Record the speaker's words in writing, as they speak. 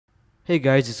Hey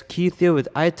guys, it's Keith here with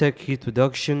iTech Keith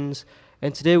Productions,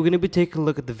 and today we're going to be taking a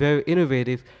look at the very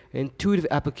innovative and intuitive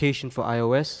application for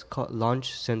iOS called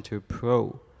Launch Center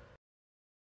Pro.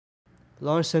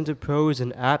 Launch Center Pro is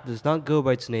an app that does not go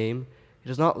by its name. It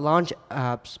does not launch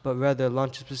apps, but rather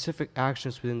launches specific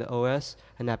actions within the OS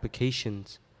and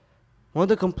applications. One of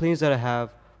the complaints that I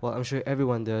have, well, I'm sure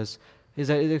everyone does, is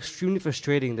that it's extremely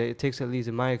frustrating that it takes, at least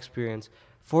in my experience,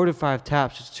 4 to 5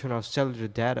 taps just to turn off cellular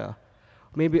data.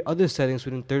 Maybe other settings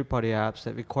within third-party apps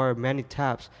that require many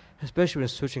taps, especially when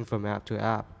switching from app to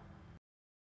app.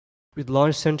 With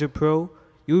Launch Center Pro,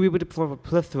 you will be able to perform a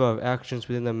plethora of actions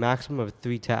within a maximum of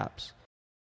 3 taps.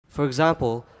 For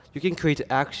example, you can create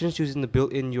actions using the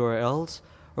built-in URLs,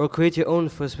 or create your own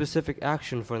for a specific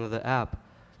action for another app.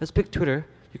 Let's pick Twitter.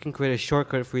 You can create a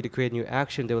shortcut for you to create a new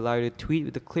action that will allow you to tweet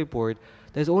with a clipboard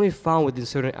that is only found within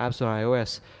certain apps on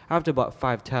iOS after about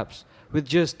 5 taps, with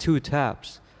just 2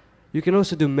 taps. You can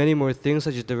also do many more things,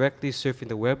 such as directly surfing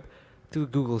the web through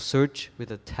Google search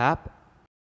with a tap,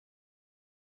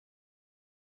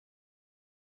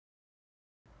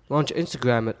 launch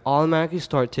Instagram and automatically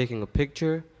start taking a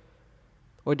picture,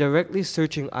 or directly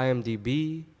searching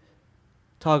IMDb,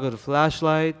 toggle the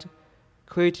flashlight,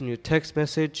 create a new text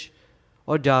message,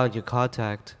 or dial your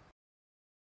contact.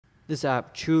 This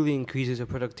app truly increases your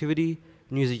productivity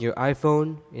when using your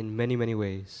iPhone in many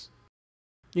ways.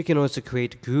 You can also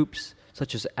create groups,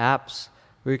 such as apps,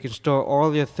 where you can store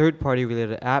all your third-party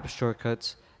related app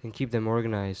shortcuts and keep them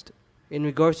organized. In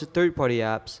regards to third-party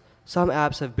apps, some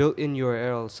apps have built-in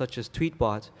URLs such as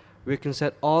Tweetbot, where you can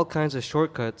set all kinds of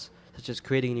shortcuts, such as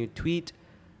creating a new tweet,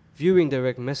 viewing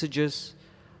direct messages.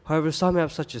 However, some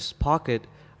apps such as Pocket,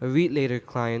 a read later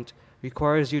client,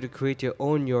 requires you to create your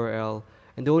own URL,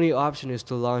 and the only option is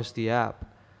to launch the app.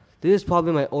 This is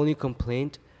probably my only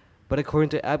complaint, but according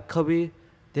to AppCubby,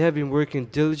 they have been working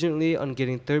diligently on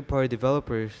getting third-party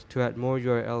developers to add more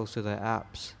URLs to their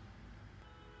apps.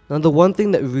 Now, the one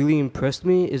thing that really impressed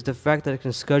me is the fact that I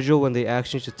can schedule when the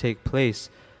action should take place.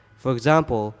 For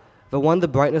example, if I want the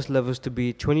brightness levels to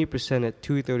be 20% at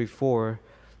 2:34,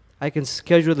 I can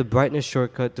schedule the brightness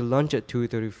shortcut to launch at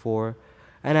 2:34,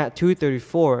 and at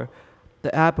 2:34,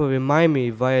 the app will remind me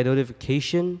via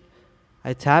notification.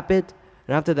 I tap it,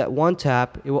 and after that one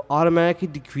tap, it will automatically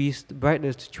decrease the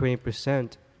brightness to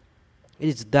 20%. It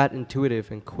is that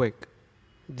intuitive and quick.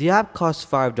 The app costs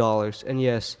 $5, and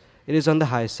yes, it is on the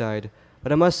high side,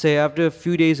 but I must say after a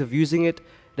few days of using it,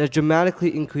 it has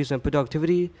dramatically increased my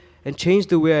productivity and changed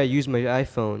the way I use my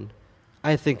iPhone.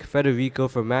 I think Federico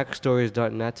from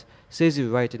MacStories.net says it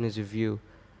right in his review.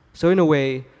 So in a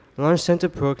way, Launch Center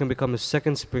Pro can become a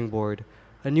second springboard,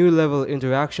 a new level of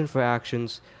interaction for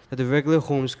actions that the regular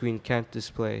home screen can't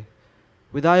display.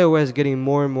 With iOS getting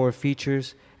more and more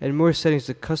features and more settings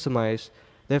to customize,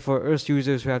 therefore us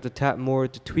users who have to tap more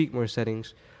to tweak more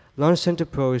settings, Launch Center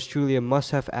Pro is truly a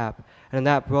must-have app and an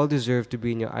app well deserved to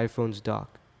be in your iPhone's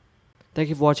dock. Thank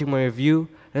you for watching my review,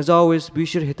 and as always, be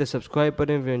sure to hit the subscribe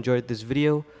button if you enjoyed this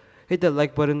video, hit that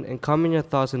like button and comment your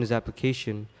thoughts on this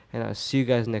application, and I'll see you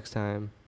guys next time.